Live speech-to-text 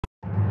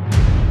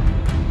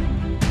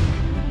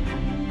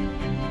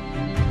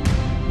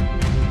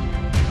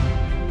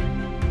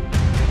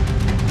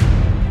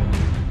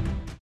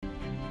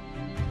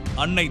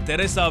அன்னை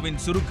தெரேசாவின்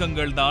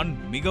சுருக்கங்கள் தான்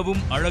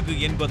மிகவும் அழகு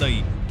என்பதை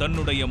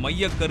தன்னுடைய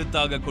மையக்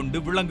கருத்தாக கொண்டு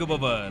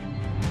விளங்குபவர்.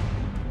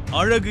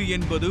 அழகு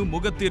என்பது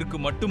முகத்திற்கு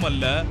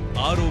மட்டுமல்ல,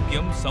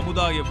 ஆரோக்கியம்,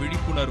 சமுதாய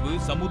விழிப்புணர்வு,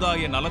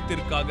 சமுதாய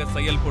நலத்திற்காக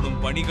செயல்படும்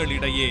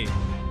பணிகளிடையே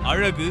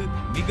அழகு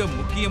மிக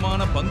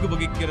முக்கியமான பங்கு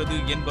வகிக்கிறது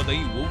என்பதை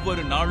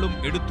ஒவ்வொரு நாளும்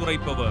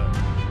எடுத்துரைப்பவர்.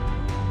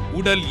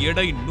 உடல்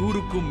எடை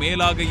 100க்கும்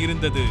மேலாக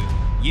இருந்தது.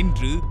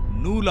 இன்று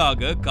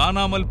நூலாக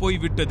காணாமல்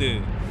போய்விட்டது.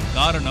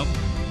 காரணம்,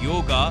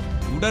 யோகா,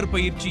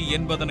 உடற்பயிற்சி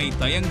என்பதனை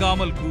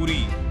தயங்காமல் கூறி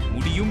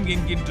முடியும்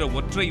என்கின்ற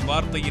ஒற்றை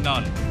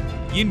வார்த்தையினால்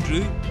இன்று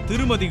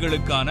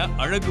திருமதிகளுக்கான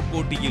அழகு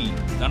போட்டியில்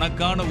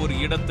தனக்கான ஒரு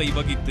இடத்தை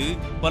வகித்து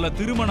பல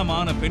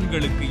திருமணமான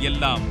பெண்களுக்கு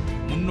எல்லாம்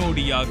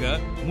முன்னோடியாக,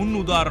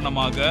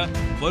 முன்னுதாரணமாக,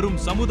 வரும்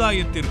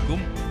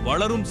சமுதாயத்திற்கும்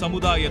வளரும்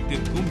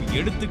சமுதாயத்திற்கும்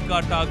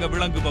எடுத்துக்காட்டாக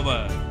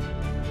விளங்குபவர்.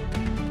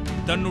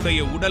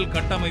 தன்னுடைய உடல்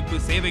கட்டமைப்பு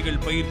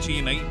சேவைகள்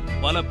பயிற்சியினை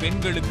பல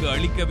பெண்களுக்கு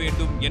அளிக்க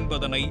வேண்டும்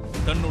என்பதனை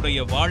தன்னுடைய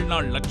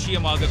வாழ்நாள்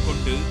லட்சியமாக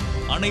கொண்டு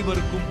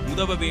அனைவருக்கும்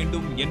உதவ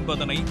வேண்டும்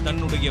என்பதனை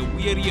தன்னுடைய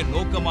உயரிய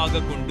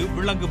நோக்கமாக கொண்டு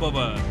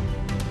விளங்குபவர்.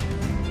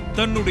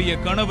 தன்னுடைய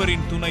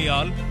கணவரின்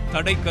துணையால்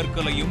தடை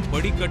கற்களையும்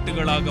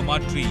படிக்கட்டுகளாக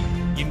மாற்றி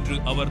இன்று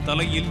அவர்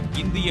தலையில்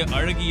இந்திய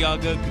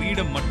அழகியாக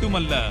கிரீடம்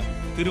மட்டுமல்ல,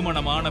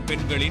 திருமணமான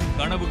பெண்களின்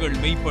கனவுகள்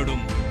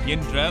மெய்ப்படும்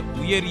என்ற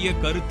உயரிய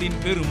கருத்தின்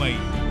பெருமை.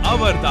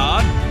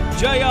 அவர்தான்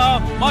ஜயா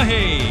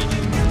மகேஷ்.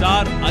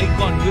 ஸ்டார்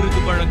ஐகான் விருது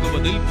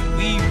வழங்குவதில்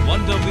We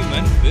Wonder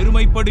Women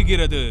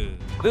பெருமைப்படுகிறது.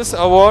 This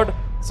award,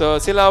 so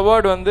சில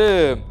award வந்து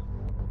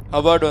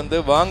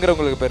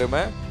வாங்குறவங்களுக்கு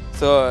பெருமை.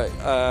 So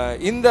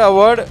இந்த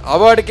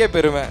awardக்கே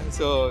பெருமை.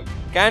 So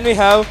can we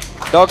have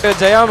Dr.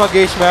 Jaya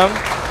Mahesh ma'am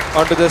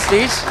onto the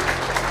stage?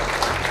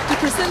 To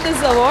present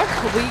this award,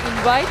 we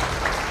invite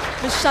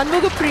Ms.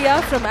 Shanmugapriya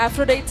from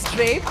Aphrodite's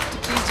Drape to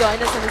please join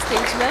us on the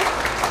stage, ma'am.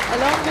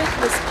 Along with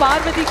Ms.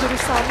 Parvati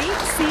Gurusamy,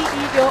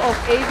 CEO of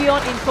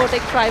Avion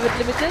Infotech Private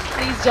Limited.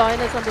 Please join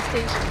us on the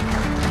stage.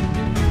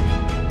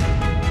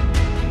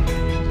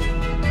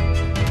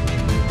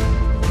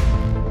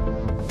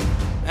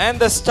 And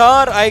the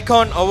Star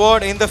Icon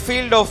Award in the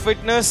field of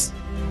fitness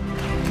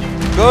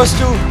goes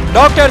to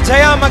Dr.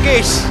 Jaya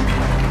Mahesh.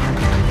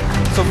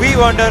 So We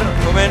Wonder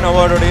Women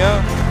Award oda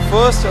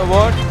first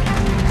award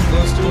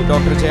goes to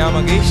Dr. Jaya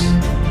Mahesh.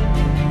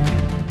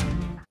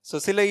 So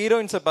சில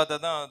ஹீரோயின்ஸை பார்த்தா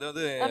தான்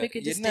அதாவது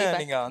என்ன,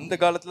 நீங்க அந்த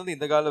காலத்துல இருந்து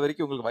இந்த காலம்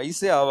வரைக்கும் உங்களுக்கு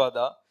வயசே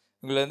ஆவாதா,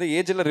 உங்களை வந்து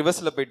ஏஜ்ல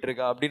ரிவர்ஸ்ல போயிட்டு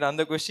இருக்கா அப்படின்னு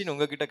அந்த क्वेश्चन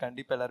உங்ககிட்ட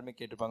கண்டிப்பா எல்லாரும்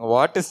கேட்டிருப்பாங்க.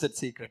 What is that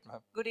secret,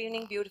 ma'am? Good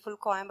evening, beautiful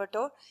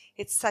Coimbatore.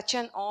 It's such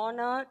an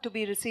honor to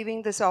be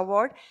receiving this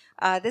award.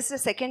 This is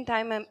the second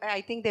time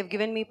I think they've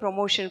given me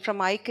promotion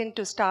from iCON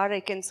to Star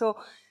Icon. So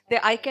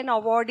the iCON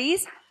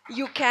awardees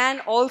you can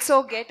also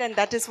get, and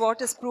that is what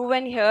is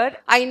proven here.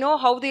 I know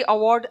how the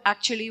award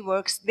actually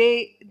works.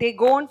 They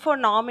go on for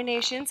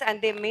nominations and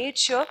they made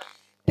sure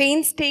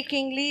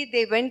painstakingly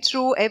they went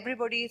through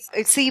everybody's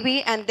CV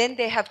and then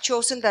they have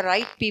chosen the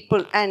right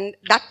people, and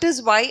that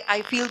is why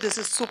I feel this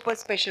is super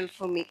special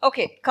for me.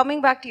 Okay,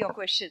 coming back to your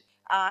question.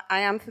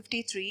 I am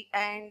 53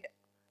 and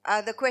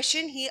the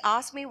question he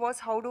asked me was,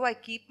 how do I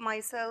keep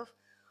myself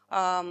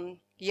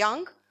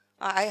young?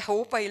 I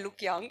hope I look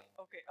young.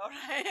 Okay, all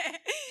right.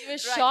 You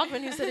were shocked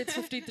when you said it's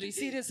 53.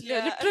 Seriously,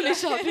 yeah. Literally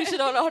shocked. We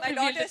should all not My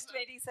daughter is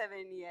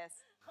 27, yes.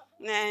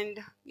 And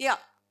yeah,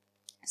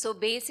 so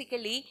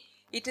basically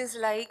it is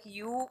like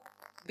you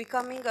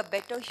becoming a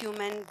better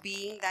human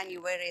being than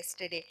you were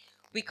yesterday.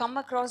 We come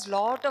across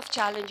lot of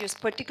challenges,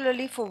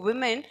 particularly for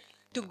women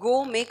to go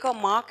make a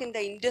mark in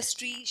the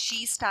industry she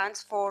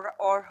stands for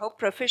or her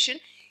profession.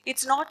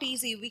 It's not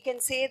easy. We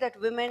can say that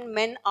women,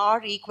 men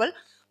are equal.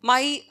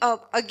 My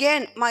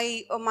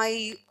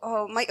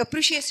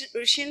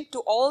appreciation to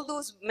all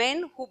those men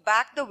who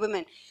back the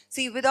women.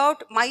 See, without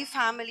my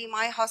family,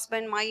 my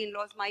husband, my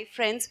in-laws, my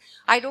friends,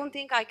 I don't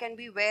think I can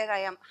be where I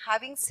am.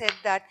 Having said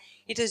that,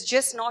 it is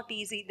just not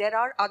easy. There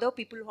are other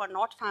people who are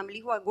not family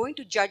who are going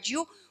to judge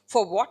you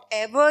for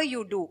whatever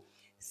you do.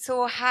 So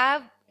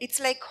it's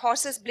like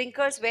horses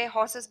blinkers. Wear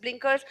horses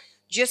blinkers.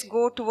 Just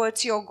go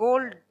towards your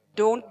goal.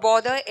 Don't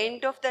bother.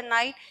 End of the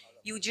night,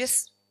 you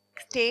just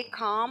stay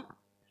calm.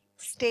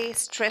 Stay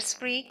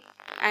stress-free,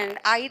 and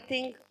I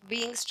think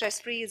being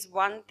stress-free is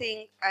one thing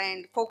and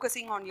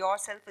focusing on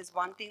yourself is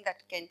one thing that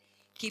can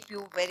keep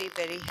you very,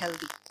 very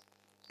healthy.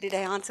 Did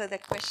I answer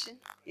that question?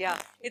 Yeah.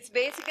 It's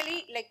basically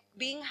like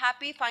being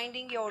happy,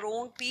 finding your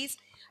own peace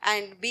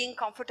and being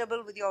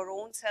comfortable with your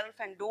own self,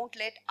 and don't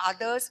let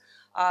others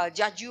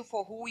judge you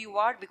for who you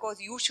are, because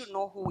you should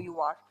know who you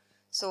are.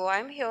 So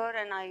I'm here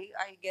and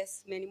I guess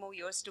many more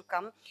years to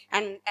come,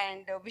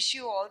 and wish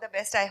you all the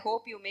best. I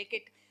hope you make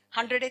it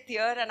 100th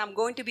year and I'm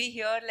going to be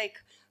here like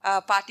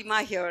Fatima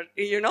here,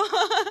 you know.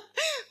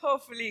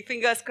 Hopefully,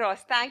 fingers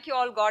crossed. Thank you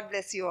all. God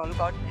bless you all.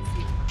 God bless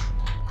you.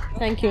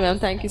 Thank you, ma'am.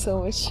 Thank you so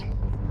much.